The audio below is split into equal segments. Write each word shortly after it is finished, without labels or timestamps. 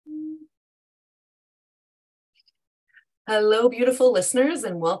Hello, beautiful listeners,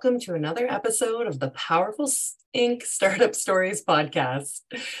 and welcome to another episode of the Powerful Inc. Startup Stories podcast.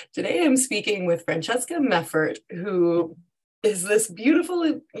 Today I'm speaking with Francesca Meffert, who is this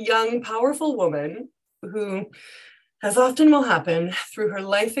beautiful, young, powerful woman who, as often will happen, through her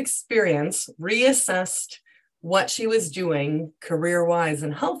life experience, reassessed what she was doing career-wise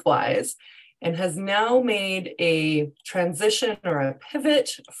and health-wise, and has now made a transition or a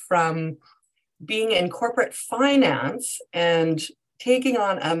pivot from being in corporate finance and taking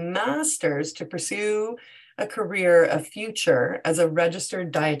on a master's to pursue a career, a future as a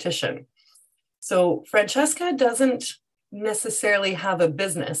registered dietitian. So Francesca doesn't necessarily have a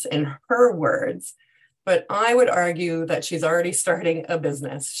business in her words, but I would argue that she's already starting a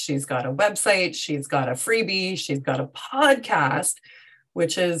business. She's got a website, she's got a freebie, she's got a podcast,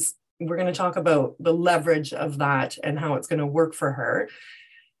 which is, we're going to talk about the leverage of that and how it's going to work for her.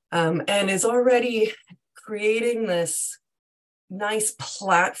 And is already creating this nice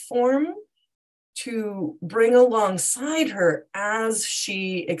platform to bring alongside her as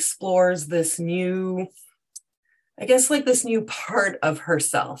she explores this new, this new part of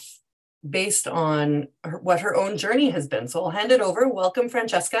herself based on what her own journey has been. So I'll hand it over. Welcome,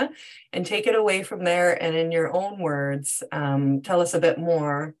 Francesca, and take it away from there. And in your own words, tell us a bit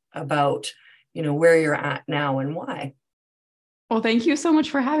more about, where you're at now and why. Well, thank you so much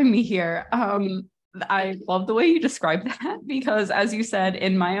for having me here. I love the way you described that because, as you said,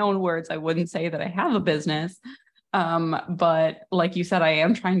 in my own words, I wouldn't say that I have a business. But like you said, I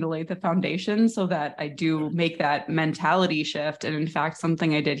am trying to lay the foundation so that I do make that mentality shift. And in fact,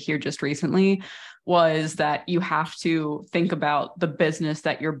 something I did here just recently was that you have to think about the business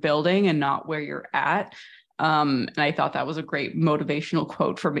that you're building and not where you're at. And I thought that was a great motivational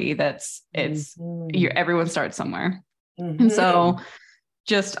quote for me. Everyone starts somewhere. Mm-hmm. And so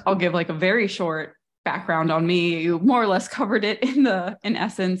I'll give like a very short background on me. You more or less covered it in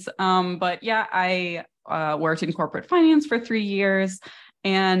essence. But yeah, I worked in corporate finance for 3 years.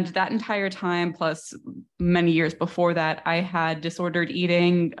 And that entire time, plus many years before that, I had disordered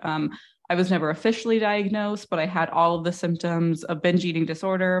eating. I was never officially diagnosed, but I had all of the symptoms of binge eating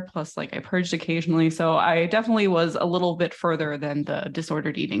disorder, plus I purged occasionally. So I definitely was a little bit further than the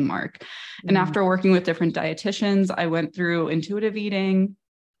disordered eating mark. Mm-hmm. And after working with different dietitians, I went through intuitive eating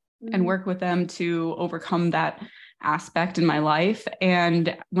and worked with them to overcome that aspect in my life.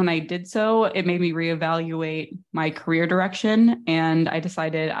 And when I did so, it made me reevaluate my career direction. And I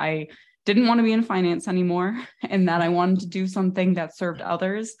decided I didn't want to be in finance anymore and that I wanted to do something that served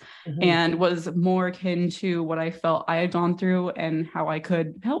others and was more akin to what I felt I had gone through and how I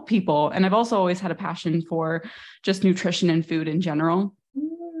could help people. And I've also always had a passion for just nutrition and food in general.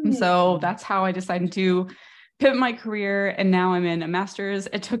 And so that's how I decided to pivot my career. And now I'm in a master's.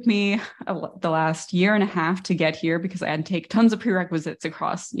 It took me the last year and a half to get here because I had to take tons of prerequisites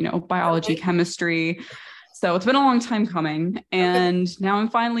across, biology, chemistry. So it's been a long time coming. And now I'm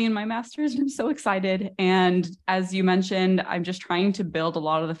finally in my master's and I'm so excited. And as you mentioned, I'm just trying to build a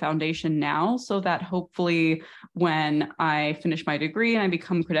lot of the foundation now so that hopefully when I finish my degree and I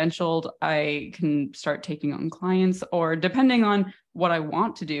become credentialed, I can start taking on clients or depending on what I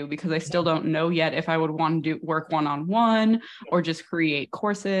want to do, because I still don't know yet if I would want to do work one-on-one or just create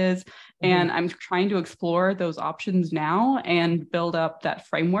courses. And I'm trying to explore those options now and build up that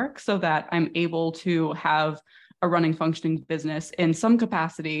framework so that I'm able to have a running, functioning business in some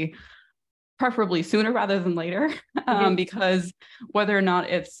capacity, preferably sooner rather than later, because whether or not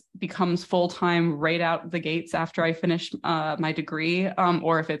it becomes full-time right out the gates after I finish my degree,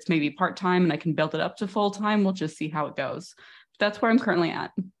 or if it's maybe part-time and I can build it up to full-time, we'll just see how it goes. That's where I'm currently at.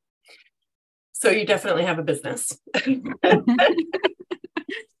 So you definitely have a business.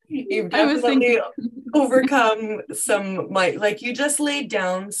 You've definitely overcome you just laid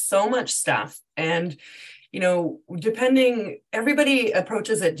down so much stuff. And, everybody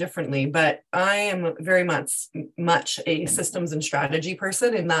approaches it differently, but I am very much a systems and strategy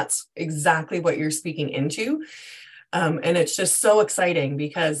person. And that's exactly what you're speaking into. And it's just so exciting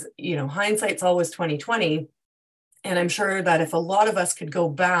because, hindsight's always 20/20. And I'm sure that if a lot of us could go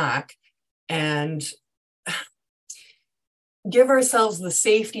back and give ourselves the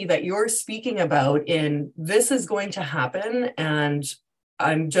safety that you're speaking about in this is going to happen and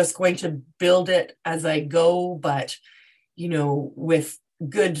I'm just going to build it as I go, but, with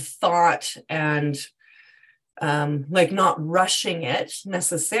good thought and not rushing it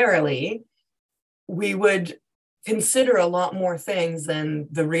necessarily, we would consider a lot more things than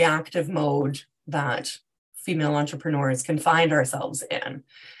the reactive mode that female entrepreneurs can find ourselves in.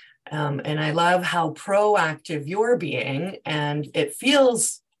 And I love how proactive you're being, and it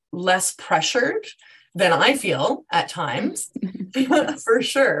feels less pressured than I feel at times, for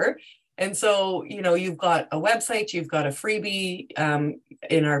sure. And so, you've got a website, you've got a freebie.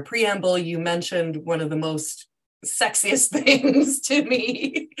 In our preamble, you mentioned one of the most sexiest things to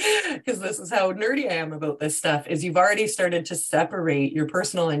me, because this is how nerdy I am about this stuff, is you've already started to separate your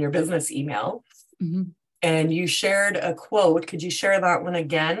personal and your business email. Mm-hmm. And you shared a quote. Could you share that one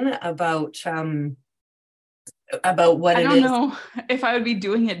again about what it is? I don't know if I would be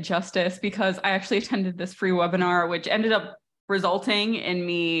doing it justice, because I actually attended this free webinar, which ended up resulting in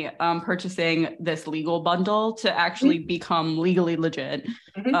me purchasing this legal bundle to actually become legally legit.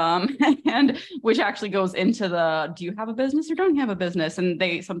 And which actually goes into do you have a business or don't you have a business? And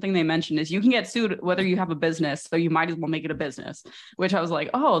something they mentioned is you can get sued whether you have a business, so you might as well make it a business, which I was like,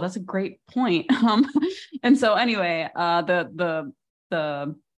 oh, that's a great point. And so anyway, the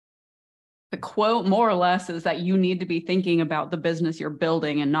quote more or less is that you need to be thinking about the business you're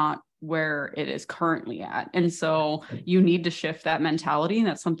building and not where it is currently at. And so you need to shift that mentality. And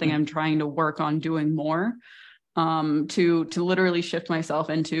that's something I'm trying to work on doing more, to literally shift myself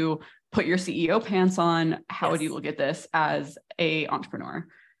into put your CEO pants on. How would you look at this as a entrepreneur?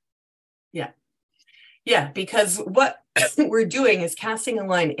 Yeah, because what we're doing is casting a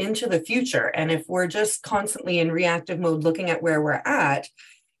line into the future. And if we're just constantly in reactive mode, looking at where we're at,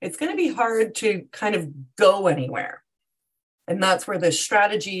 it's going to be hard to kind of go anywhere. And that's where the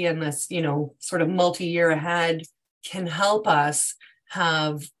strategy and this, sort of multi-year ahead can help us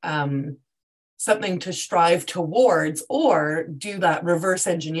have something to strive towards, or do that reverse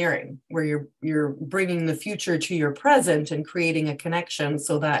engineering where you're bringing the future to your present and creating a connection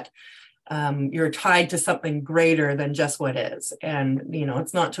so that you're tied to something greater than just what is. And,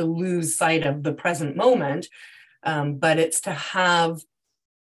 it's not to lose sight of the present moment, but it's to have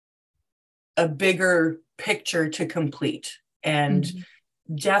a bigger picture to complete. And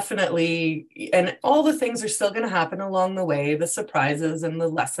definitely, and all the things are still going to happen along the way, the surprises and the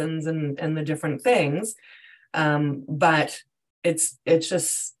lessons and the different things. But it's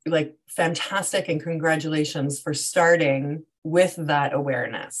just like fantastic, and congratulations for starting with that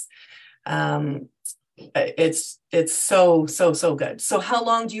awareness. It's so good. So how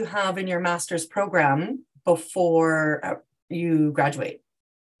long do you have in your master's program before you graduate?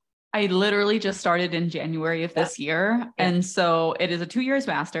 I literally just started in January of this year. Yeah. And so it is a 2 years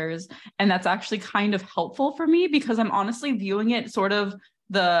master's. And that's actually kind of helpful for me, because I'm honestly viewing it sort of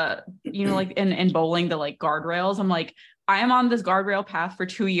like in bowling, the like guardrails. I'm like, I am on this guardrail path for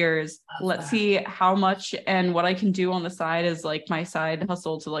 2 years. Let's see how much and what I can do on the side is like my side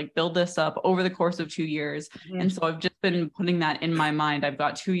hustle to like build this up over the course of 2 years. And so I've just been putting that in my mind. I've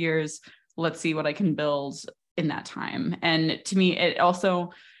got 2 years. Let's see what I can build in that time. And to me, it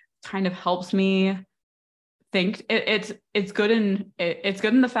also kind of helps me think it's good in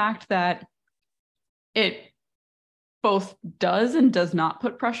the fact that it both does and does not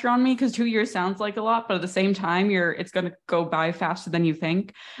put pressure on me, because 2 years sounds like a lot, but at the same time it's going to go by faster than you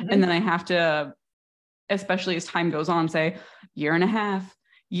think. And then I have to, especially as time goes on, say year and a half,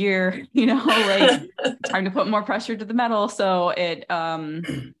 like time to put more pressure to the metal. So it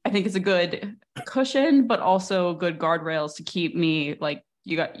I think it's a good cushion, but also good guardrails to keep me like,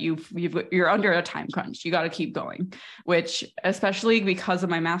 you're under a time crunch. You got to keep going, which especially because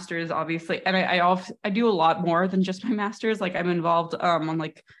of my master's, obviously. And I do a lot more than just my master's. Like I'm involved on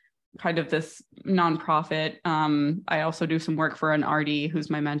like kind of this nonprofit. I also do some work for an RD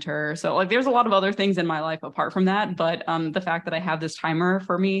who's my mentor. So like there's a lot of other things in my life apart from that. But the fact that I have this timer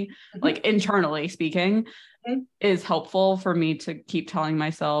for me, like internally speaking, is helpful for me to keep telling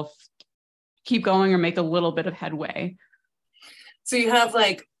myself, keep going or make a little bit of headway. So you have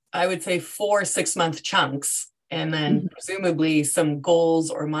like, I would say 4 6-month chunks, and then presumably some goals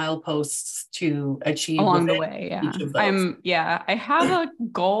or mileposts to achieve along the way. Yeah. I have a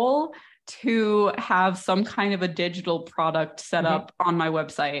goal to have some kind of a digital product set up on my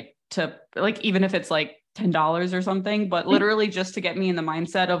website to like, even if it's like $10 or something, but literally just to get me in the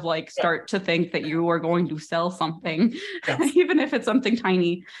mindset of like, start to think that you are going to sell something, even if it's something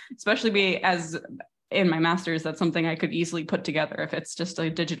tiny, especially as in my master's, that's something I could easily put together if it's just a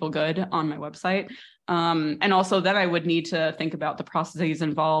digital good on my website. And also then I would need to think about the processes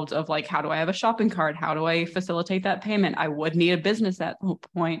involved of like, how do I have a shopping cart? How do I facilitate that payment? I would need a business at that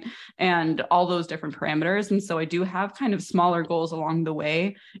point and all those different parameters. And so I do have kind of smaller goals along the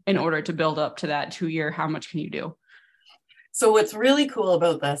way in order to build up to that 2 year, how much can you do? So what's really cool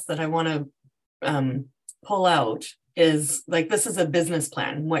about this that I want to pull out is like, this is a business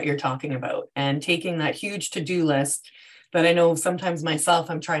plan, what you're talking about, and taking that huge to-do list that I know sometimes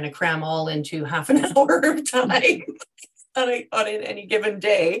myself, I'm trying to cram all into half an hour of time on any given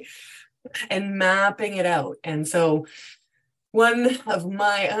day. and mapping it out. And so one of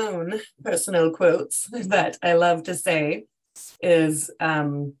my own personal quotes that I love to say is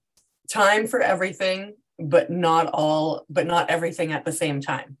time for everything, but not everything at the same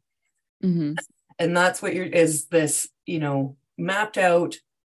time. Mm-hmm. And that's what is this, mapped out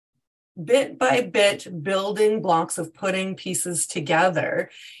bit by bit, building blocks of putting pieces together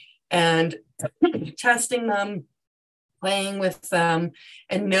and testing them, playing with them,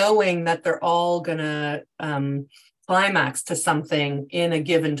 and knowing that they're all gonna climax to something in a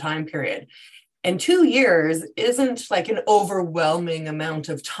given time period. And 2 years isn't like an overwhelming amount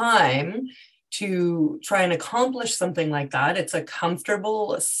of time to try and accomplish something like that. It's a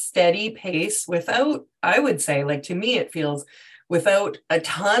comfortable, steady pace without, I would say, like to me, it feels without a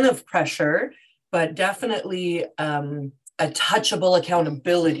ton of pressure, but definitely a touchable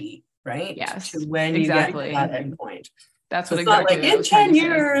accountability, right? Yes, To when exactly. you get to that end point. That's So what it's exactly not like what I in was trying 10 to say.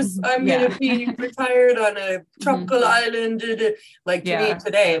 years, I'm Yeah. going to be retired on a tropical island. Like to me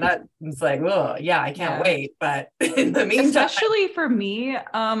today, that is like, oh, yeah, I can't wait. But in the meantime. Especially for me,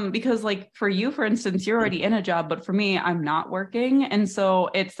 because like for you, for instance, you're already in a job, but for me, I'm not working. And so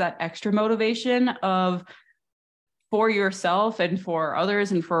it's that extra motivation of for yourself and for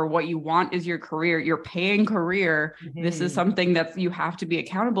others and for what you want is your career, your paying career. Mm-hmm. This is something that you have to be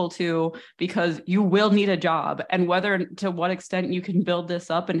accountable to because you will need a job, and whether to what extent you can build this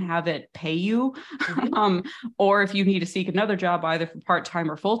up and have it pay you, mm-hmm. Or if you need to seek another job, either for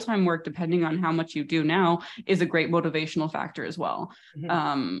part-time or full-time work, depending on how much you do now, is a great motivational factor as well.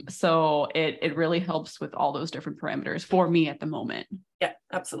 Mm-hmm. So it really helps with all those different parameters for me at the moment. Yeah,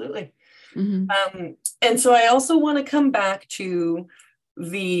 absolutely. Mm-hmm. And so I also want to come back to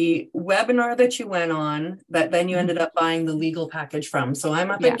the webinar that you went on that then you ended up buying the legal package from. So I'm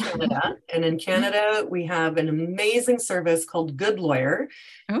up in Canada, and in Canada, we have an amazing service called Good Lawyer,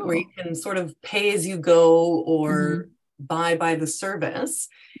 where you can sort of pay as you go or buy by the service.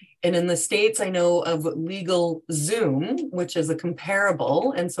 And in the States, I know of Legal Zoom, which is a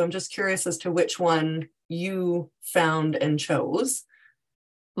comparable. And so I'm just curious as to which one you found and chose.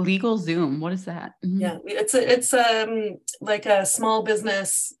 Legal Zoom, what is that? Mm-hmm. Yeah, it's like a small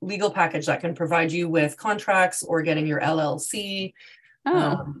business legal package that can provide you with contracts or getting your LLC.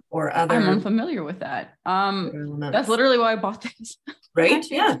 Or other. I'm unfamiliar with that. That's literally why I bought this. Right?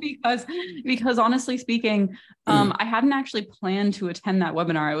 Yeah. Because honestly speaking, I hadn't actually planned to attend that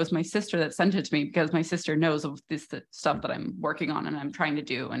webinar. It was my sister that sent it to me because my sister knows of the stuff that I'm working on and I'm trying to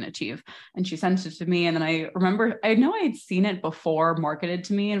do and achieve. And she sent it to me. And then I remember, I know I had seen it before marketed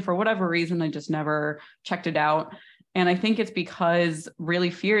to me. And for whatever reason, I just never checked it out. And I think it's because really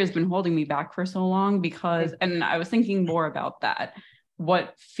fear has been holding me back for so long and I was thinking more about that.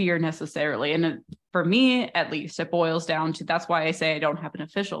 What fear necessarily, and for me at least, it boils down to, that's why I say I don't have an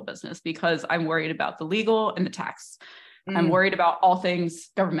official business, because I'm worried about the legal and the tax. I'm worried about all things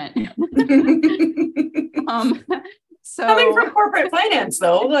government. So coming from corporate finance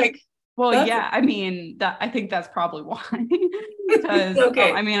though, I think that's probably why. Because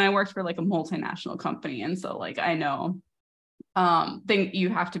I worked for like a multinational company, and so like I know think you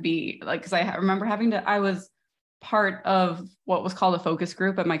have to be like, because I remember I was part of what was called a focus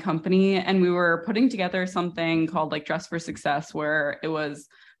group at my company, and we were putting together something called like Dress for Success, where we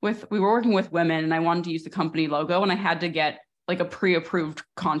were working with women, and I wanted to use the company logo, and I had to get like a pre-approved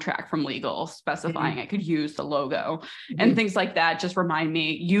contract from legal specifying I could use the logo and things like that. Just remind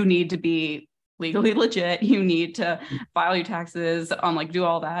me, you need to be legally legit, you need to file your taxes, do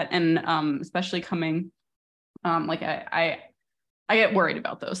all that. And especially coming I get worried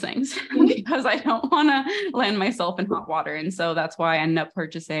about those things because I don't want to land myself in hot water. And so that's why I ended up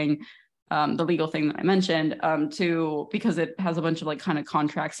purchasing the legal thing that I mentioned because it has a bunch of like kind of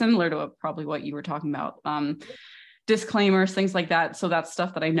contracts similar to probably what you were talking about, disclaimers, things like that. So that's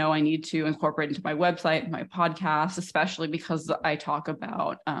stuff that I know I need to incorporate into my website, my podcast, especially because I talk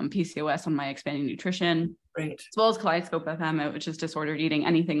about PCOS on my Expanding Nutrition. Right. As well as Kaleidoscope FM, which is disordered eating.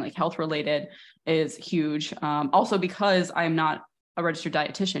 Anything like health related is huge. Also because I'm not a registered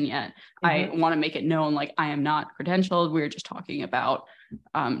dietitian yet. I want to make it known, like I am not credentialed. We're just talking about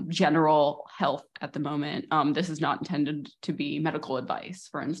general health at the moment. This is not intended to be medical advice,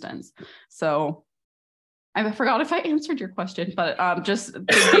 for instance. So I forgot if I answered your question, but just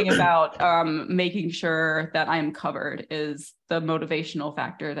thinking about making sure that I'm covered is the motivational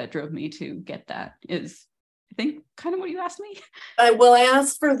factor that drove me to get that, is I think kind of what you asked me. Well, I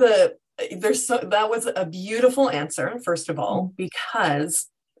asked for that was a beautiful answer, first of all, because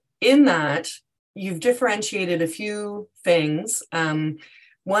in that you've differentiated a few things.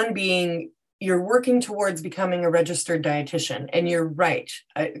 One being you're working towards becoming a registered dietitian. And you're right.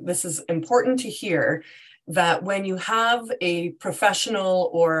 This is important to hear, that when you have a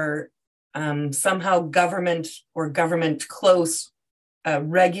professional or somehow government close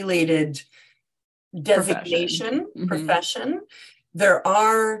regulated designation, profession, there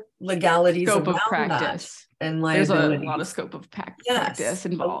are legalities scope around of practice that and liability. There's a lot of scope of practice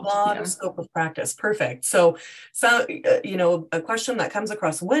involved. A lot of scope of practice. Perfect. So, a question that comes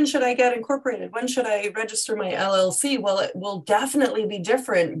across: when should I get incorporated? When should I register my LLC? Well, it will definitely be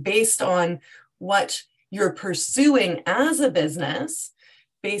different based on what you're pursuing as a business,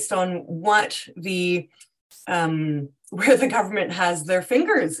 based on what the where the government has their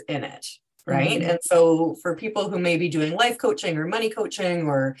fingers in it, right? And so for people who may be doing life coaching or money coaching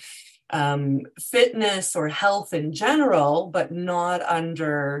or fitness or health in general, but not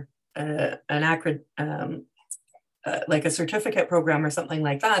under like a certificate program or something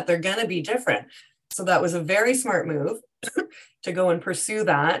like that, they're going to be different. So that was a very smart move to go and pursue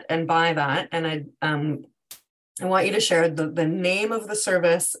that and buy that. And I want you to share the name of the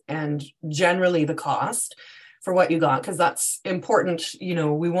service and generally the cost for what you got, because that's important.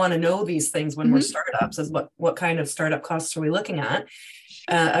 We want to know these things when we're startups, is what kind of startup costs are we looking at?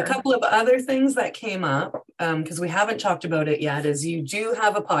 A couple of other things that came up, because we haven't talked about it yet, is you do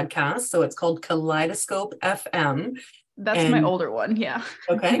have a podcast. So it's called Kaleidoscope FM. That's my older one. Yeah.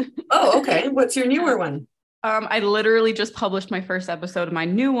 Okay. Oh, okay. What's your newer one? I literally just published my first episode of my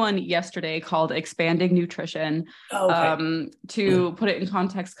new one yesterday called Expanding Nutrition. To put it in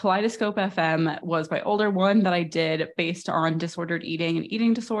context, Kaleidoscope FM was my older one that I did based on disordered eating and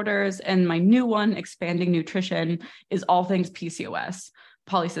eating disorders. And my new one, Expanding Nutrition, is all things PCOS,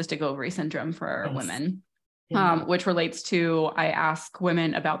 polycystic ovary syndrome for women. Which relates to, I ask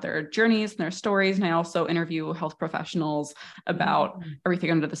women about their journeys and their stories. And I also interview health professionals about everything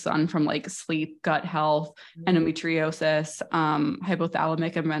under the sun, from like sleep, gut health, endometriosis,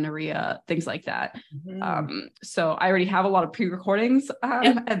 hypothalamic amenorrhea, things like that. So I already have a lot of pre-recordings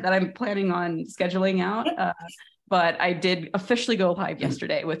that I'm planning on scheduling out. But I did officially go live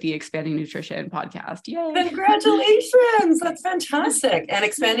yesterday with the Expanding Nutrition podcast. Yay! Congratulations! That's fantastic. And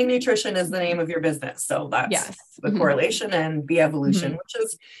Expanding Nutrition is the name of your business. So that's the correlation and the evolution,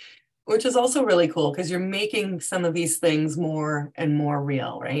 which is also really cool, because you're making some of these things more and more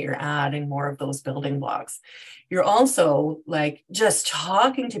real, right? You're adding more of those building blocks. You're also like just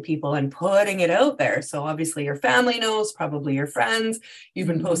talking to people and putting it out there. So obviously your family knows, probably your friends. You've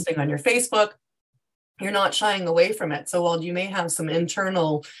been posting on your Facebook. You're not shying away from it. So while you may have some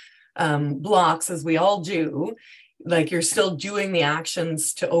internal blocks, as we all do, like you're still doing the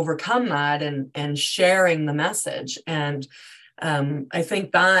actions to overcome that and sharing the message. And I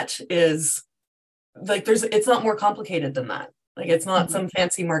think that is like, it's not more complicated than that. Like, it's not some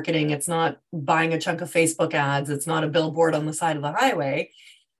fancy marketing. It's not buying a chunk of Facebook ads. It's not a billboard on the side of the highway.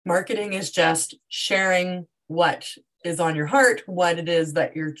 Marketing is just sharing what is on your heart, what it is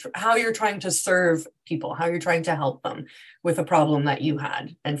that how you're trying to serve people, how you're trying to help them with a problem that you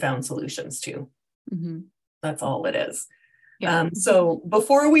had and found solutions to. That's all it is. So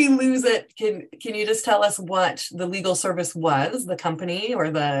before we lose it, can you just tell us what the legal service was, the company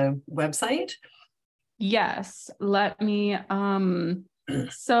or the website? Yes, let me,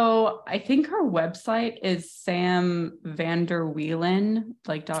 so I think her website is samvanderwielen,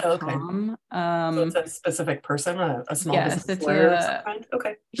 like .com. So it's a specific person, a small business lawyer of some kind?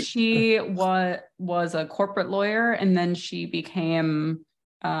 Okay. She was a corporate lawyer, and then she became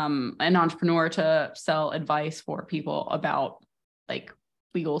an entrepreneur to sell advice for people about like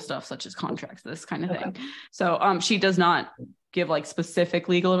legal stuff, such as contracts, this kind of thing. So she does not give like specific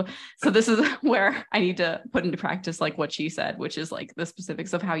legal. So this is where I need to put into practice like what she said, which is like the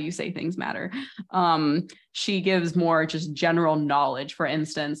specifics of how you say things matter. She gives more just general knowledge. For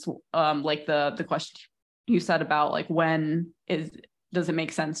instance, like the question you said about like does it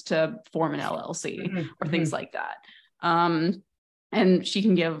make sense to form an LLC or things like that. And she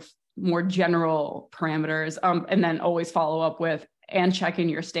can give more general parameters, and then always follow up with, and check in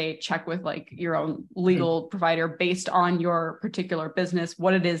your state, check with like your own legal provider based on your particular business,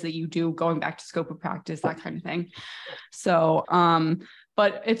 what it is that you do, going back to scope of practice, that kind of thing. So,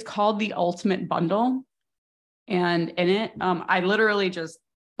 but it's called the Ultimate Bundle. And in it, I literally just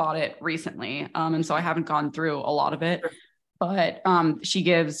bought it recently. And so I haven't gone through a lot of it, but she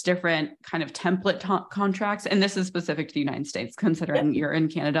gives different kind of template contracts. And this is specific to the United States, considering you're in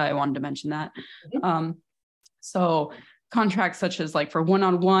Canada. I wanted to mention that. So contracts such as like for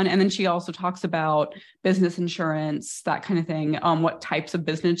one-on-one. And then she also talks about business insurance, that kind of thing, what types of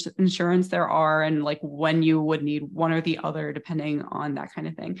business insurance there are, and like when you would need one or the other, depending on that kind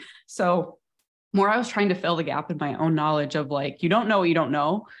of thing. So more I was trying to fill the gap in my own knowledge of like, you don't know what you don't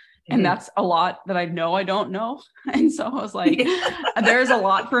know. And that's a lot that I know I don't know. And so I was like, there's a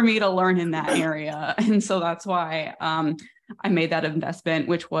lot for me to learn in that area. And so that's why I made that investment,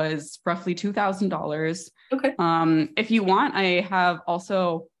 which was roughly $2,000. Okay. If you want, I have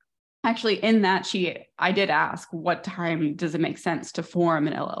also actually in that sheet, I did ask what time does it make sense to form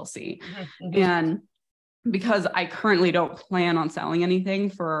an LLC? And because I currently don't plan on selling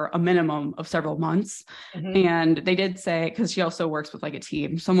anything for a minimum of several months. And they did say, because she also works with like a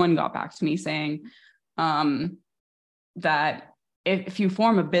team, someone got back to me saying that if you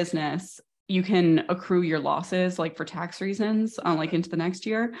form a business, you can accrue your losses like for tax reasons like into the next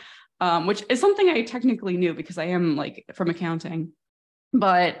year, which is something I technically knew because I am like from accounting.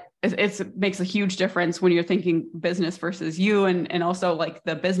 But it makes a huge difference when you're thinking business versus you, and also like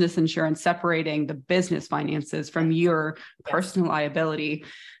the business insurance separating the business finances from your personal liability.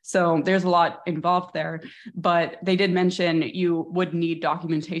 So there's a lot involved there, but they did mention you would need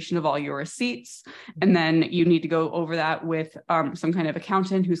documentation of all your receipts. And then you need to go over that with some kind of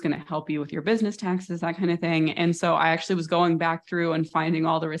accountant who's going to help you with your business taxes, that kind of thing. And so I actually was going back through and finding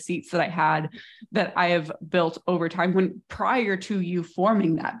all the receipts that I had that I have built over time when prior to you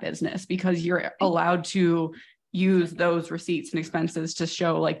forming that business, because you're allowed to use those receipts and expenses to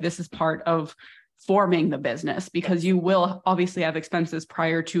show like this is part of forming the business, because you will obviously have expenses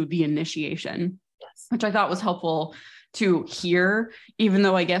prior to the initiation, which I thought was helpful to hear, even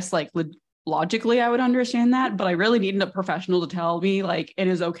though I guess like logically I would understand that, but I really needed a professional to tell me like it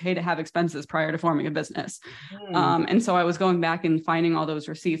is okay to have expenses prior to forming a business. And so I was going back and finding all those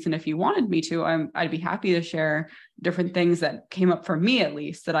receipts. And if you wanted me to, I'd be happy to share different things that came up for me, at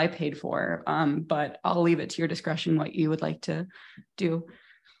least that I paid for. But I'll leave it to your discretion what you would like to do.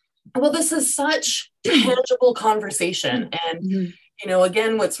 Well, this is such tangible conversation. And, you know,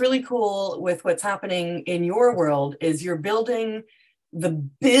 again, what's really cool with what's happening in your world is you're building the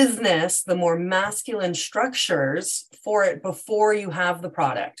business, the more masculine structures for it before you have the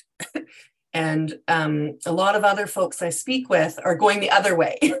product. And a lot of other folks I speak with are going the other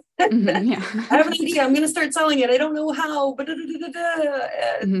way. I have an idea, I'm going to start selling it. I don't know how, but and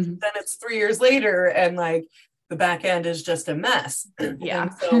then it's 3 years later and like, the back end is just a mess.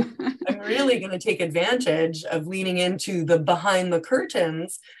 And so I'm really going to take advantage of leaning into the behind the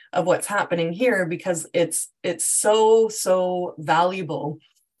curtains of what's happening here, because it's so valuable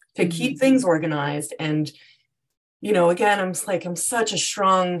to keep things organized. And, you know, again, I'm such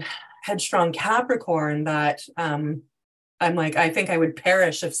a headstrong Capricorn that I'm like, I think I would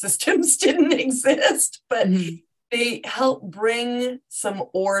perish if systems didn't exist, but they help bring some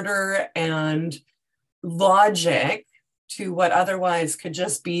order and logic to what otherwise could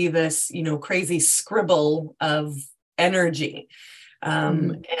just be this, you know, crazy scribble of energy.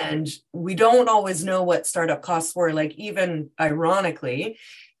 And we don't always know what startup costs were. Like, even ironically,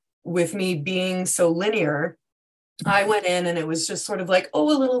 with me being so linear, I went in and it was just sort of like,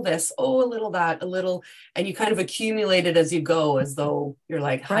 oh, a little this, oh, a little that, a little, and you kind of accumulate it as you go, as though you're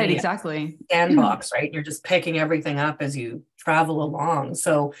like, right, exactly, sandbox, right? You're just picking everything up as you travel along.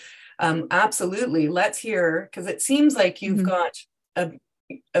 So absolutely. Let's hear, because it seems like you've got a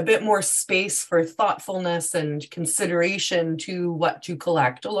bit more space for thoughtfulness and consideration to what to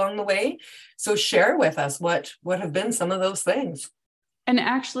collect along the way. So share with us what have been some of those things. And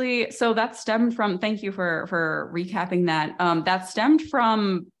actually, so that stemmed from, thank you for recapping that. That stemmed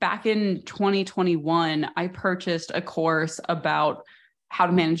from back in 2021, I purchased a course about how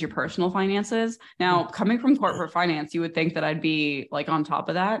to manage your personal finances. Now, coming from corporate finance, you would think that I'd be like on top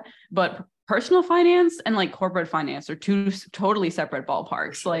of that, but personal finance and like corporate finance are two totally separate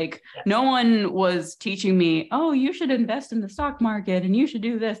ballparks. Like no one was teaching me, oh, you should invest in the stock market and you should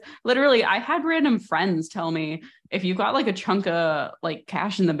do this. Literally, I had random friends tell me, if you've got like a chunk of like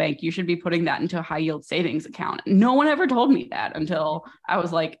cash in the bank, you should be putting that into a high yield savings account. No one ever told me that until I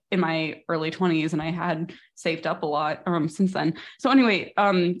was like in my early 20s, and I had saved up a lot since then. So anyway,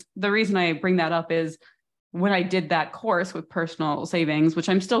 the reason I bring that up is when I did that course with personal savings, which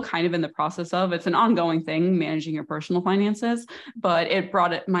I'm still kind of in the process of, it's an ongoing thing, managing your personal finances, but it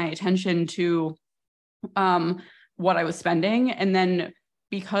brought my attention to what I was spending. And then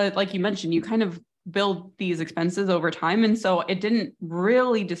because, like you mentioned, you kind of build these expenses over time. And so it didn't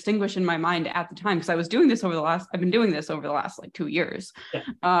really distinguish in my mind at the time, because I've been doing this over the last like 2 years,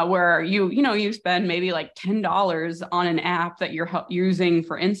 where you spend maybe like $10 on an app that you're using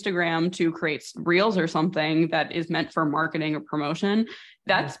for Instagram to create reels or something that is meant for marketing or promotion.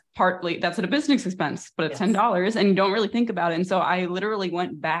 That's that's at a business expense, but it's $10 and you don't really think about it. And so I literally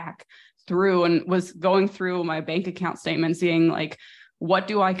went back through and was going through my bank account statement, seeing like, what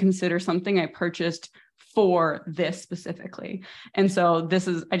do I consider something I purchased for this specifically? And so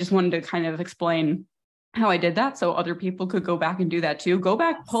I just wanted to kind of explain how I did that so other people could go back and do that too. Go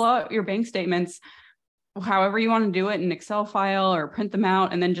back, pull out your bank statements, however you want to do it, in an Excel file or print them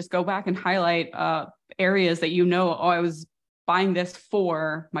out, and then just go back and highlight areas that I was buying this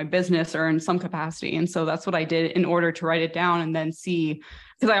for my business or in some capacity. And so that's what I did in order to write it down and then see,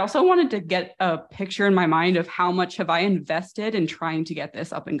 because I also wanted to get a picture in my mind of how much have I invested in trying to get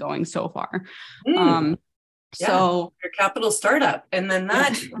this up and going so far. So your capital startup, and then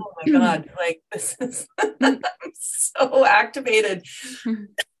that, oh my God, like this is I'm so activated.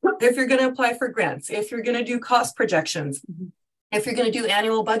 If you're going to apply for grants, if you're going to do cost projections, if you're going to do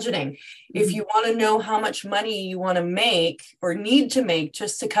annual budgeting, if you want to know how much money you want to make or need to make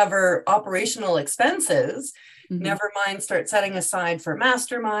just to cover operational expenses, never mind start setting aside for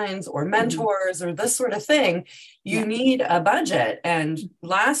masterminds or mentors or this sort of thing, you need a budget. And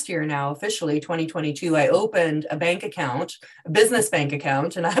last year now, officially 2022, I opened a bank account, a business bank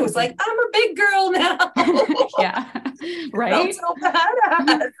account, and I was like, I'm a big girl now. Right. I'm so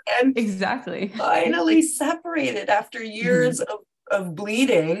badass. And exactly. Finally separated after years of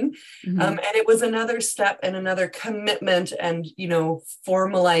bleeding. And it was another step and another commitment and,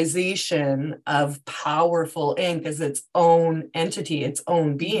 formalization of Powerful Inc. as its own entity, its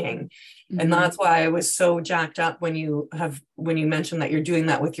own being. And that's why I was so jacked up when you mentioned that you're doing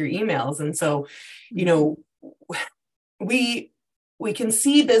that with your emails. And so, we can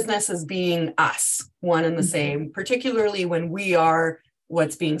see business as being us, one and the same, particularly when we are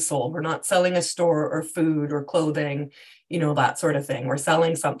what's being sold. We're not selling a store or food or clothing, that sort of thing. We're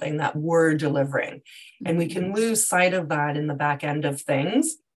selling something that we're delivering. And we can lose sight of that in the back end of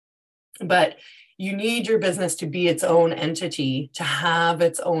things. But you need your business to be its own entity, to have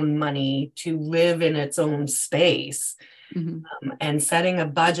its own money, to live in its own space. And setting a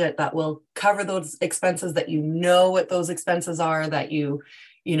budget that will cover those expenses, that what those expenses are, that you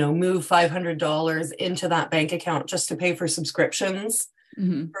move $500 into that bank account just to pay for subscriptions,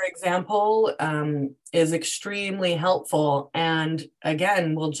 for example, is extremely helpful. And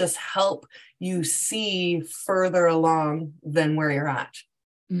again, will just help you see further along than where you're at.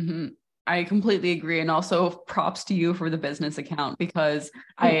 I completely agree. And also props to you for the business account, because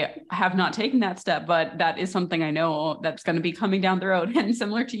I have not taken that step, but that is something I know that's going to be coming down the road. And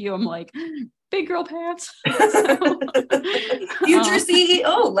similar to you, I'm like, big girl pants. Future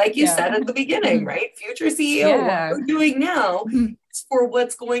CEO, like you said at the beginning, right? Future CEO, what we're doing now is for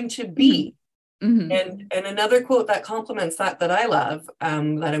what's going to be. And another quote that complements that I love,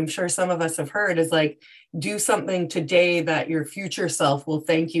 that I'm sure some of us have heard, is like, do something today that your future self will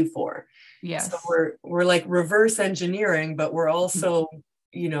thank you for. Yes. So we're like reverse engineering, but we're also,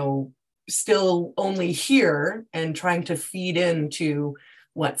 still only here and trying to feed into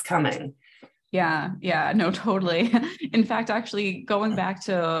what's coming. Yeah, no, totally. In fact, actually going back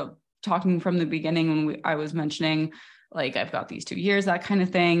to talking from the beginning when I was mentioning, like, I've got these 2 years, that kind of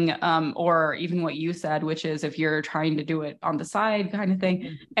thing. Or even what you said, which is if you're trying to do it on the side kind of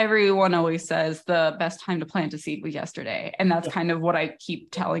thing, everyone always says the best time to plant a seed was yesterday. And that's kind of what I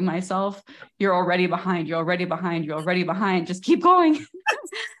keep telling myself. You're already behind, just keep going.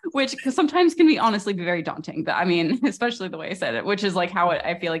 Which sometimes can sometimes be very daunting. I mean, especially the way I said it, which is like how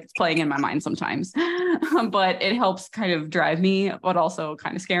I feel like it's playing in my mind sometimes. But it helps kind of drive me, but also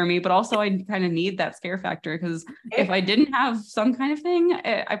kind of scare me. But also I kind of need that scare factor, because if I didn't have some kind of thing,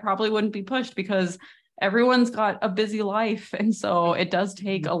 I probably wouldn't be pushed, because everyone's got a busy life. And so it does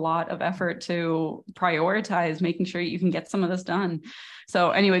take a lot of effort to prioritize making sure you can get some of this done.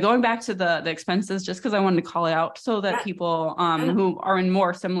 So anyway, going back to the expenses, just because I wanted to call it out so that people who are in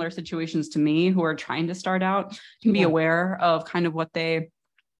more similar situations to me, who are trying to start out, can be aware of kind of what they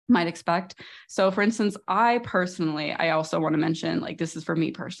might expect. So for instance, I also want to mention, like, this is for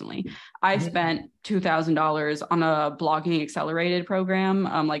me personally, I spent $2,000 on a blogging accelerated program,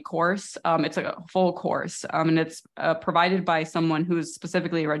 course. It's a full course, and it's provided by someone who's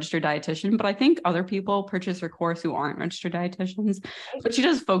specifically a registered dietitian, but I think other people purchase her course who aren't registered dietitians, but she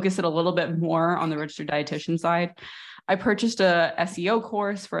does focus it a little bit more on the registered dietitian side. I purchased a SEO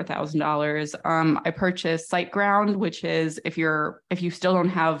course for $1,000. I purchased SiteGround, which is if you still don't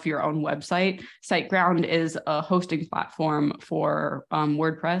have your own website, SiteGround is a hosting platform for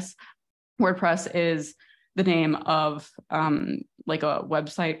WordPress. WordPress is the name of like a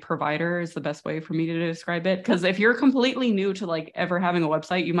website provider is the best way for me to describe it. Because if you're completely new to like ever having a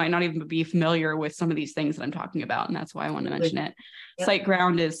website, you might not even be familiar with some of these things that I'm talking about. And that's why I want to mention it. Yep.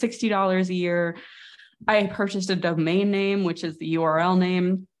 SiteGround is $60 a year. I purchased a domain name, which is the URL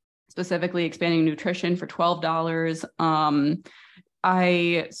name, specifically Expanding Nutrition, for $12.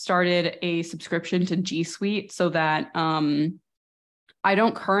 I started a subscription to G Suite so that I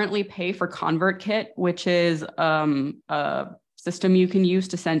don't currently pay for ConvertKit, which is a system you can use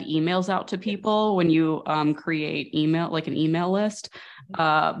to send emails out to people when you create email, like an email list.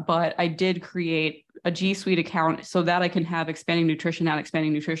 But I did create a G Suite account so that I can have Expanding Nutrition at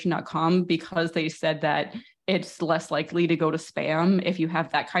expandingnutrition.com, because they said that it's less likely to go to spam if you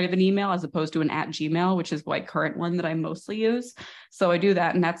have that kind of an email as opposed to an @Gmail, which is my current one that I mostly use. So I do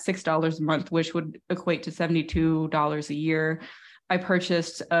that, and that's $6 a month, which would equate to $72 a year. I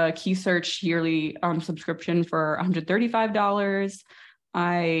purchased a Key Search yearly subscription for $135.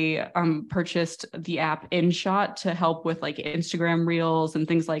 I purchased the app InShot to help with like Instagram reels and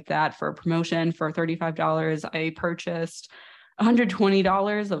things like that for promotion for $35. I purchased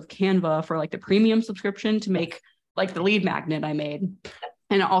 $120 of Canva for like the premium subscription to make like the lead magnet I made,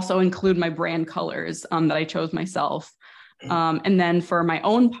 and also include my brand colors that I chose myself. And then for my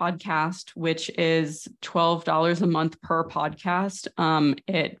own podcast, which is $12 a month per podcast,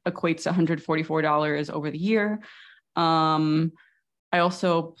 it equates to $144 over the year. I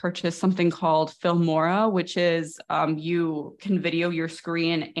also purchased something called Filmora, which is you can video your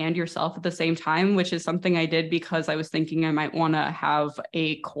screen and yourself at the same time, which is something I did because I was thinking I might want to have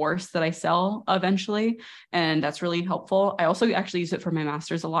a course that I sell eventually. And that's really helpful. I also actually use it for my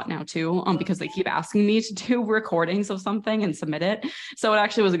master's a lot now too, because they keep asking me to do recordings of something and submit it. So it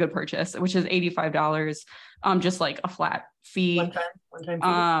actually was a good purchase, which is $85. Just like a flat fee. One time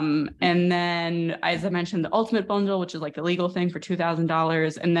fee. And then, as I mentioned, the Ultimate Bundle, which is like the legal thing, for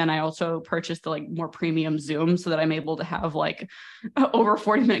 $2,000. And then I also purchased the like more premium Zoom so that I'm able to have like over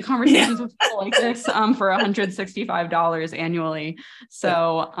 40-minute conversations with people like this for $165 annually.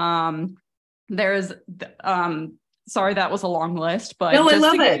 So there's sorry, that was a long list, but no, just I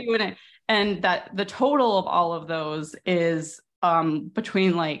love it. And that the total of all of those is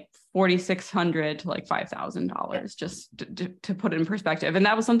between like $4,600 to like $5,000, just to put it in perspective. And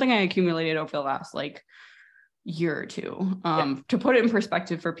that was something I accumulated over the last like year or two, to put it in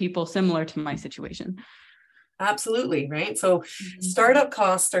perspective for people similar to my situation. Absolutely. Right. So startup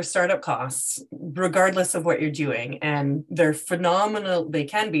costs are startup costs, regardless of what you're doing. And they're phenomenal. They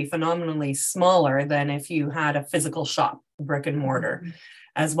can be phenomenally smaller than if you had a physical shop, brick and mortar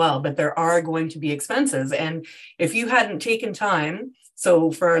as well. But there are going to be expenses. And if you hadn't taken time,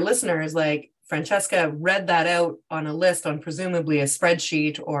 so for our listeners, like Francesca read that out on a list on presumably a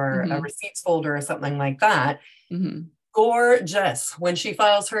spreadsheet or a receipts folder or something like that. Gorgeous. When she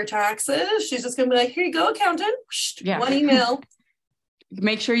files her taxes, she's just going to be like, here you go, accountant. One email.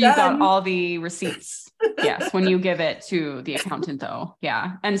 Make sure you've got all the receipts. Yes, when you give it to the accountant, though.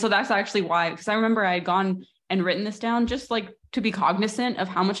 Yeah. And so that's actually why, because I remember I had gone and written this down just like to be cognizant of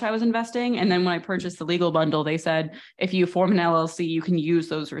how much I was investing. And then when I purchased the legal bundle, they said, if you form an LLC, you can use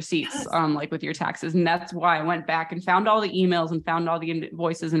those receipts like with your taxes. And that's why I went back and found all the emails and found all the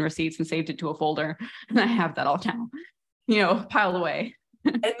invoices and receipts and saved it to a folder. And I have that all down, piled away.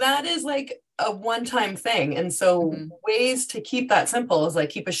 And that is like a one-time thing. And so ways to keep that simple is like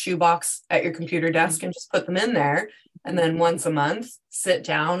keep a shoebox at your computer desk and just put them in there. And then once a month, sit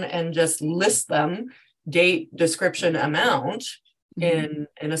down and just list them, date, description, amount in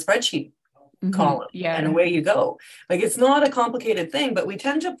a spreadsheet column. And away you go. Like, it's not a complicated thing, but we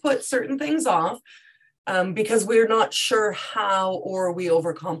tend to put certain things off because we're not sure how, or we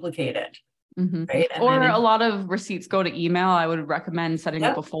overcomplicate it. Right? Or a lot of receipts go to email. I would recommend setting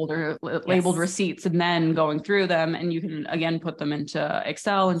up a folder labeled receipts and then going through them. And you can, again, put them into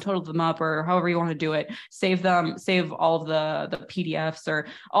Excel and total them up, or however you want to do it. Save all of the PDFs. Or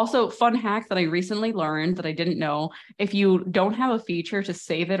also, fun hack that I recently learned that I didn't know: if you don't have a feature to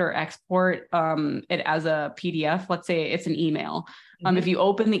save it or export it as a PDF, let's say it's an email. If you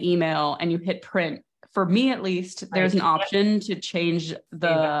open the email and you hit print, for me at least, there's an option to change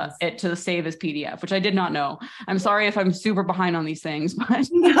it to save as PDF, which I did not know. I'm sorry if I'm super behind on these things, but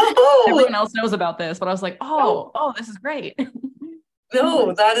everyone else knows about this. But I was like, oh, this is great.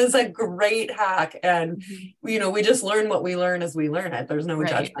 No, that is a great hack. And, we just learn what we learn as we learn it. There's no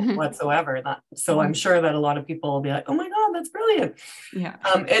judgment whatsoever. So I'm sure that a lot of people will be like, oh my God, that's brilliant. Yeah.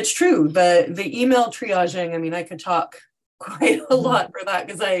 It's true. The email triaging, I mean, I could talk quite a lot for that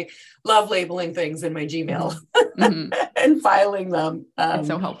because I love labeling things in my Gmail and filing them. It's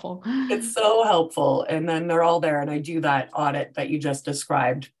so helpful. It's so helpful. And then they're all there. And I do that audit that you just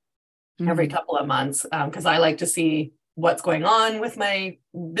described every couple of months because I like to see what's going on with my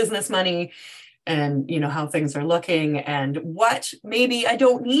business money and, how things are looking and what maybe I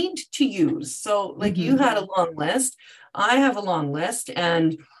don't need to use. So like you had a long list, I have a long list,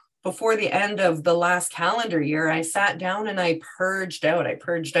 and before the end of the last calendar year, I sat down and I purged out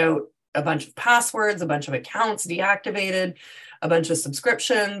a bunch of passwords, a bunch of accounts deactivated, a bunch of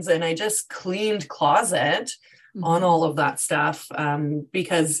subscriptions, and I just cleaned closet on all of that stuff.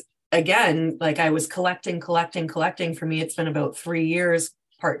 Because again, like I was collecting. For me, it's been about 3 years,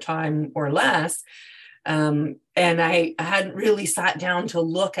 part-time or less. And I hadn't really sat down to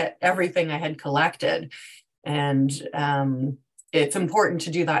look at everything I had collected. And it's important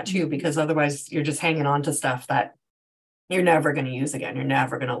to do that too, because otherwise you're just hanging on to stuff that you're never going to use again. You're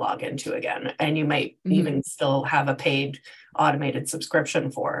never going to log into again. And you might even still have a paid automated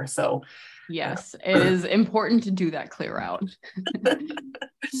subscription for. So yes, it is important to do that clear out.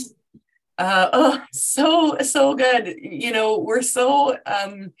 So good. You know, we're so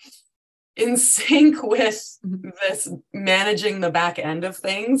in sync with this managing the back end of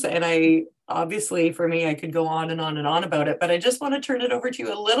things. And I obviously, for me, I could go on and on and on about it, but I just want to turn it over to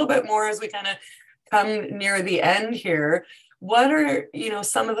you a little bit more as we kind of come near the end here. What are, you know,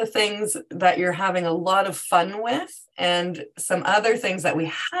 some of the things that you're having a lot of fun with, and some other things that we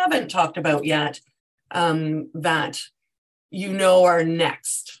haven't talked about yet that you know are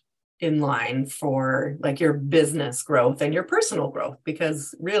next in line for like your business growth and your personal growth?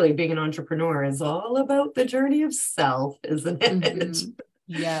 Because really being an entrepreneur is all about the journey of self, isn't it?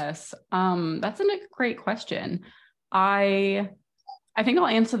 Yes. That's a great question. I think I'll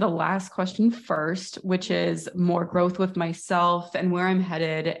answer the last question first, which is more growth with myself and where I'm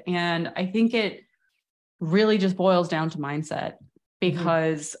headed. And I think it really just boils down to mindset,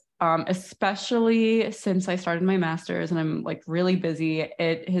 because especially since I started my master's and I'm like really busy,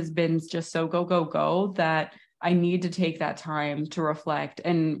 it has been just so go that I need to take that time to reflect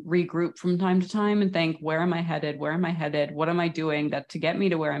and regroup from time to time and think, where am I headed? What am I doing that to get me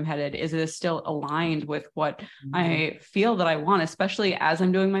to where I'm headed? Is it still aligned with what I feel that I want? Especially as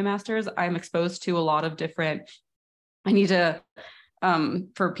I'm doing my master's, I'm exposed to a lot of different, I need to,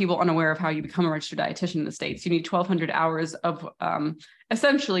 for people unaware of how you become a registered dietitian in the States, you need 1,200 hours of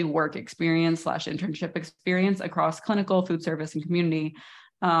essentially work experience / internship experience across clinical, food service, and community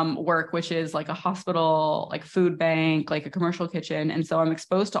work, which is like a hospital, like food bank, like a commercial kitchen. And so I'm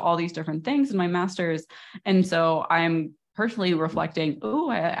exposed to all these different things in my master's. And so I'm personally reflecting,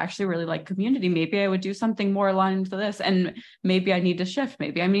 oh, I actually really like community. Maybe I would do something more aligned to this. And maybe I need to shift.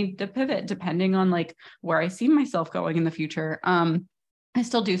 Maybe I need to pivot depending on like where I see myself going in the future. I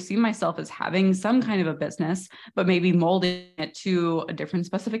still do see myself as having some kind of a business, but maybe molding it to a different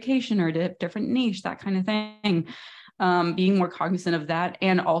specification or a different niche, that kind of thing. Being more cognizant of that,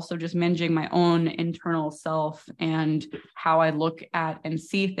 and also just managing my own internal self and how I look at and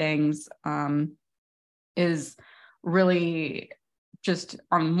see things is really just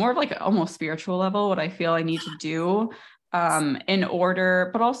on more of like almost spiritual level, what I feel I need to do in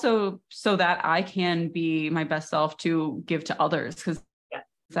order, but also so that I can be my best self to give to others, because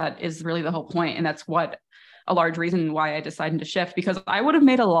that is really the whole point. And that's what a large reason why I decided to shift, because I would have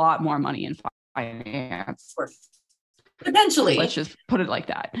made a lot more money in finance. Potentially. Let's just put it like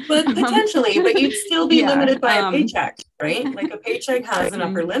that. But potentially, but you'd still be limited by a paycheck, right? Like a paycheck has an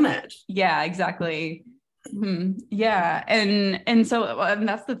upper limit. Yeah, exactly. Yeah. And so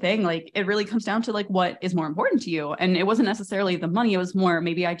that's the thing, like, it really comes down to like, what is more important to you? And it wasn't necessarily the money. It was more,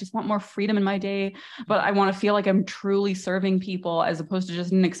 maybe I just want more freedom in my day, but I want to feel like I'm truly serving people, as opposed to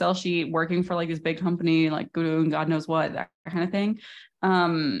just an Excel sheet working for like this big company, like Guru and God knows what, that kind of thing.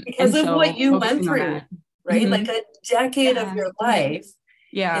 Because of what you went through, right? Like a decade of your life.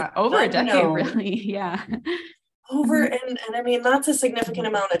 Yeah. Over a decade, really. Yeah. Over, and I mean, that's a significant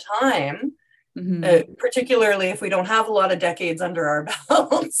amount of time. Particularly if we don't have a lot of decades under our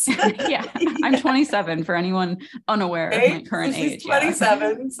belts. Yeah, I'm 27 for anyone unaware of my current age.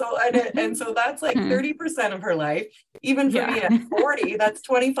 27, so and so that's like 30% of her life. Even for me at 40, that's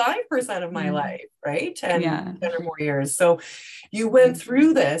 25% of my life, right? 10 or more years. So you went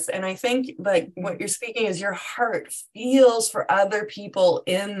through this, and I think like what you're speaking is your heart feels for other people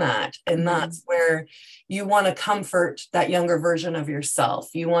in that, and that's where you want to comfort that younger version of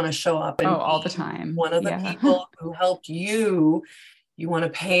yourself. You want to show up and all the time. One of the people who helped you, you want to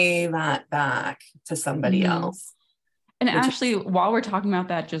pay that back to somebody else. And actually, while we're talking about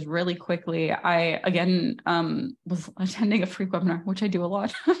that, just really quickly, I, again, was attending a free webinar, which I do a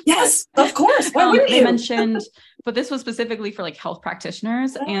lot. Yes, of course. Why wouldn't you? They mentioned, but this was specifically for like health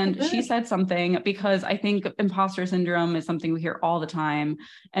practitioners. And she said something, because I think imposter syndrome is something we hear all the time.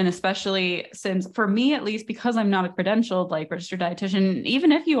 And especially since, for me, at least, because I'm not a credentialed, like registered dietitian,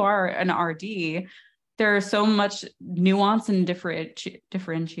 even if you are an RD, there is so much nuance and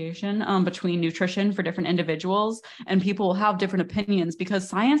differentiation between nutrition for different individuals, and people will have different opinions because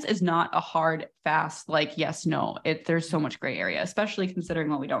science is not a hard, fast, like yes, no. There's so much gray area, especially considering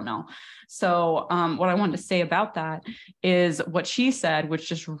what we don't know. So what I wanted to say about that is what she said, which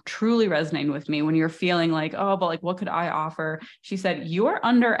just truly resonated with me when you're feeling like, oh, but like, what could I offer? She said, you're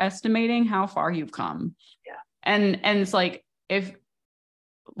underestimating how far you've come. Yeah. And it's like, if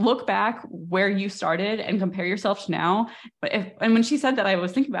look back where you started and compare yourself to now. And when she said that, I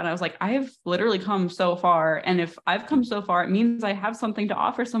was thinking about it. I was like, I have literally come so far. And if I've come so far, it means I have something to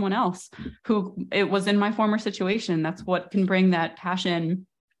offer someone else who it was in my former situation. That's what can bring that passion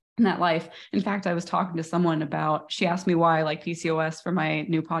in that life. In fact, I was talking to someone she asked me why I like PCOS for my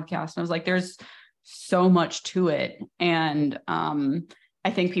new podcast. And I was like, there's so much to it. And, I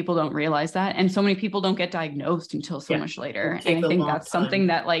think people don't realize that. And so many people don't get diagnosed until so much later. And I think that's something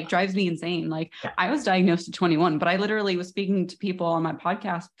that like drives me insane. Like I was diagnosed at 21, but I literally was speaking to people on my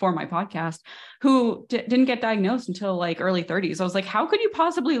podcast who didn't get diagnosed until like early 30s. I was like, how could you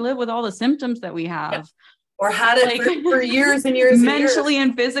possibly live with all the symptoms that we have? Yeah. Or had it like, for years and years mentally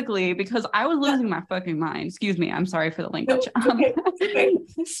and physically, because I was losing my fucking mind. Excuse me. I'm sorry for the language. Okay.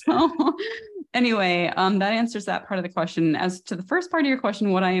 So anyway, that answers that part of the question. As to the first part of your question,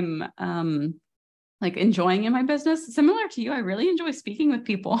 what I'm like enjoying in my business, similar to you, I really enjoy speaking with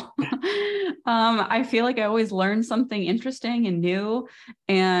people. I feel like I always learn something interesting and new.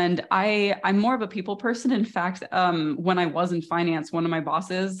 And I'm more of a people person. In fact, when I was in finance, one of my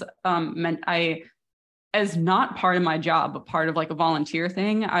bosses meant as not part of my job, but part of like a volunteer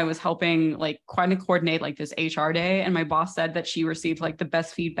thing, I was helping like kind of coordinate like this HR day. And my boss said that she received like the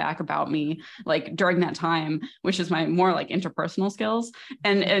best feedback about me, like during that time, which is my more like interpersonal skills.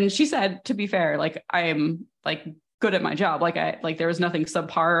 And she said, to be fair, like I'm like good at my job. Like there was nothing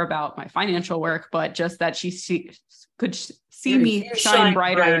subpar about my financial work, but just that she could see me shine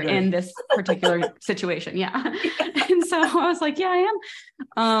brighter in this particular situation. Yeah. And so I was like, yeah, I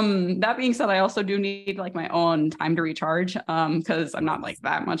am. That being said, I also do need like my own time to recharge because I'm not like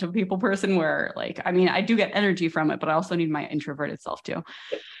that much of a people person where like, I mean, I do get energy from it, but I also need my introverted self too.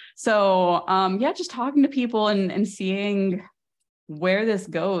 So yeah, just talking to people and seeing where this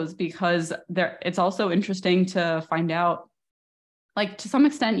goes, because it's also interesting to find out, like to some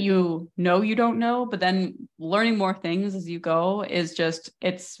extent, you don't know, but then learning more things as you go is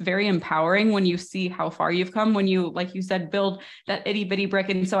it's very empowering when you see how far you've come, when you, like you said, build that itty bitty brick.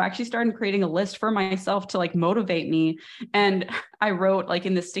 And so I actually started creating a list for myself to like motivate me. And I wrote like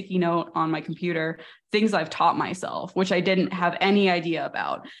in the sticky note on my computer, things I've taught myself, which I didn't have any idea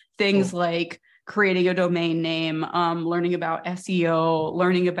about. Things like creating a domain name, learning about SEO,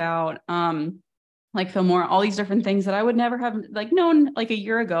 learning about, like Fillmore, all these different things that I would never have like known like a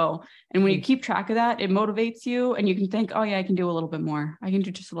year ago. And when you keep track of that, it motivates you and you can think, oh yeah, I can do a little bit more. I can do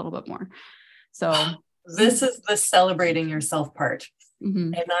just a little bit more. So this is the celebrating yourself part.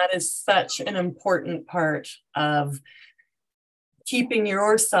 Mm-hmm. And that is such an important part of keeping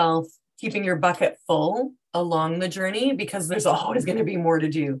your bucket full along the journey, because there's always going to be more to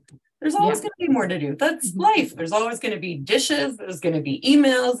do. There's always going to be more to do. That's life. There's always going to be dishes. There's going to be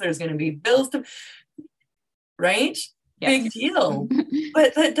emails. There's going to be bills to, right? Yes. Big deal.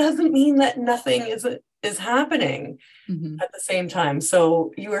 But that doesn't mean that nothing is happening at the same time.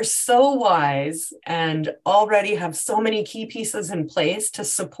 So you are so wise and already have so many key pieces in place to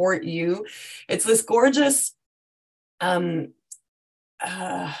support you. It's this gorgeous, you've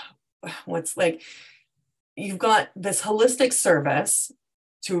got this holistic service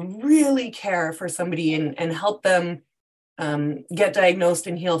to really care for somebody and help them get diagnosed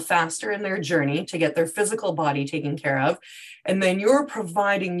and heal faster in their journey to get their physical body taken care of. And then you're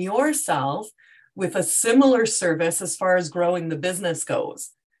providing yourself with a similar service as far as growing the business goes.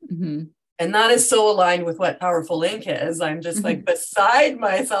 Mm-hmm. And that is so aligned with what Powerful Inc. is. I'm just like beside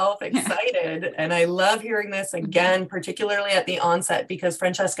myself excited. And I love hearing this again, particularly at the onset, because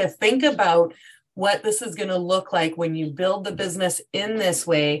Francesca, think about what this is going to look like when you build the business in this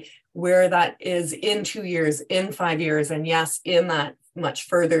way, where that is in 2 years, in 5 years, and yes, in that much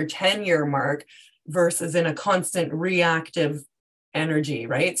further 10-year mark versus in a constant reactive energy,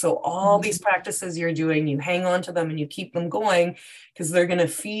 right? So all these practices you're doing, you hang on to them and you keep them going because they're going to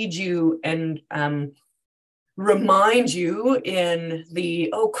feed you and remind you in the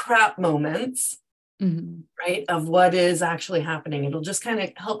oh crap moments, right, of what is actually happening. It'll just kind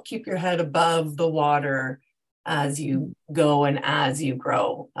of help keep your head above the water as you go and as you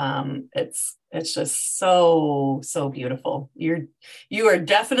grow. It's just so, so beautiful. You are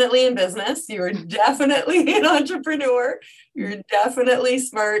definitely in business. You are definitely an entrepreneur. You're definitely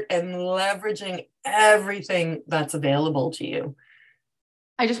smart and leveraging everything that's available to you.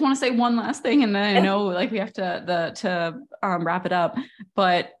 I just want to say one last thing, and then I know like we have to wrap it up,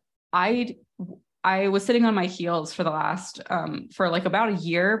 but I was sitting on my heels for the last for like about a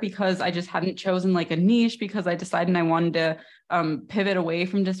year because I just hadn't chosen like a niche, because I decided I wanted to pivot away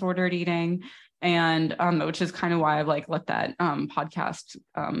from disordered eating, and which is kind of why I've like let that podcast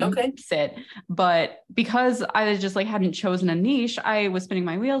sit. But because I just like hadn't chosen a niche, I was spinning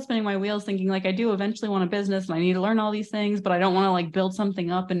my wheels, thinking like I do eventually want a business and I need to learn all these things, but I don't want to like build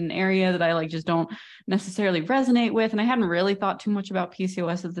something up in an area that I like just don't necessarily resonate with. And I hadn't really thought too much about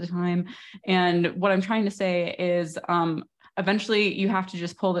PCOS at the time. And what I'm trying to say is eventually you have to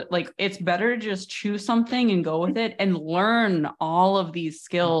just pull it. Like, it's better to just choose something and go with it and learn all of these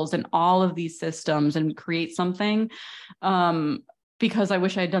skills and all of these systems and create something. Because I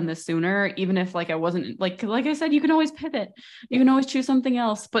wish I had done this sooner, even if like I wasn't like I said, you can always pivot, you can always choose something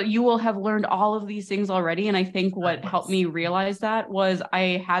else, but you will have learned all of these things already. And I think what helped me realize that was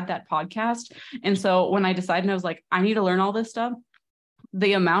I had that podcast. And so when I decided, I was like, I need to learn all this stuff,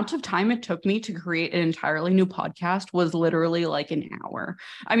 the amount of time it took me to create an entirely new podcast was literally like an hour.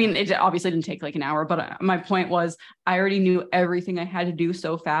 I mean, it obviously didn't take like an hour, but my point was I already knew everything I had to do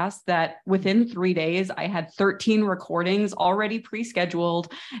so fast that within 3 days, I had 13 recordings already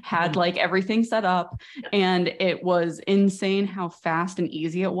pre-scheduled, had like everything set up. And it was insane how fast and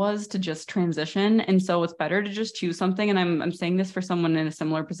easy it was to just transition. And so it's better to just choose something. And I'm saying this for someone in a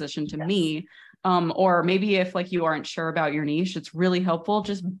similar position to me. Or maybe if like you aren't sure about your niche, it's really helpful.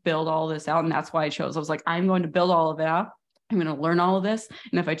 Just build all this out. And that's why I was like, I'm going to build all of it out. I'm going to learn all of this.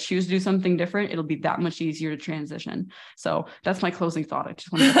 And if I choose to do something different, it'll be that much easier to transition. So that's my closing thought. I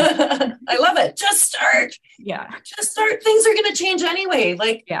just want to I love it. Just start. Yeah. Just start. Things are going to change anyway.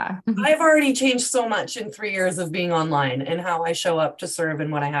 Like, yeah. I've already changed so much in 3 years of being online and how I show up to serve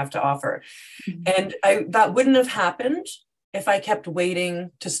and what I have to offer. And that wouldn't have happened if I kept waiting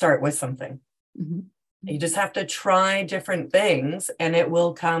to start with something. You just have to try different things and it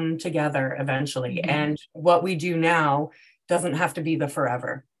will come together eventually. And what we do now doesn't have to be the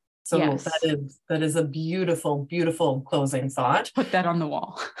forever. So that is a beautiful, beautiful closing thought. Put that on the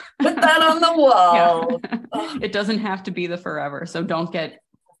wall. Put that on the wall. It doesn't have to be the forever. So don't get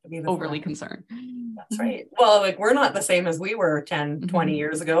overly concerned. That's right. Well, like, we're not the same as we were 10, 20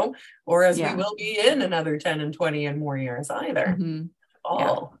 years ago, or as we will be in another 10 and 20 and more years either.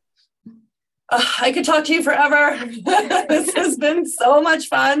 I could talk to you forever. This has been so much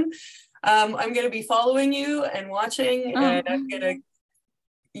fun. I'm going to be following you and watching, and I'm going to,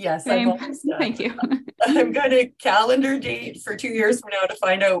 thank you. I'm going to calendar date for 2 years from now to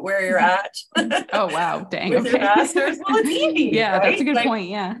find out where you're at. Oh, wow. Dang. With your masters. Well, it's easy. Yeah, right? That's a good point.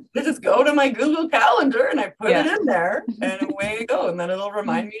 Yeah. I just go to my Google Calendar and I put it in there and away I go. And then it'll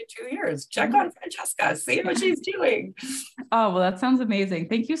remind me in 2 years. Check on Francesca, see what she's doing. Oh, well, that sounds amazing.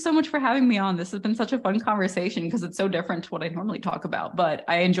 Thank you so much for having me on. This has been such a fun conversation because it's so different to what I normally talk about. But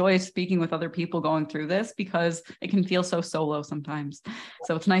I enjoy speaking with other people going through this because it can feel so solo sometimes.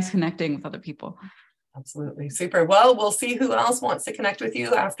 So it's nice connecting with other people. Absolutely. Super. Well, we'll see who else wants to connect with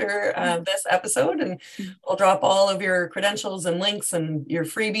you after this episode, and we'll drop all of your credentials and links and your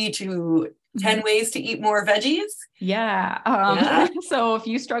freebie to 10 ways to eat more veggies. Yeah. So if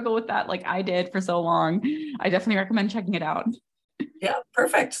you struggle with that, like I did for so long, I definitely recommend checking it out. Yeah,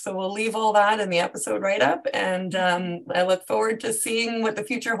 perfect. So we'll leave all that in the episode write-up, and I look forward to seeing what the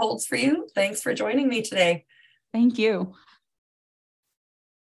future holds for you. Thanks for joining me today. Thank you.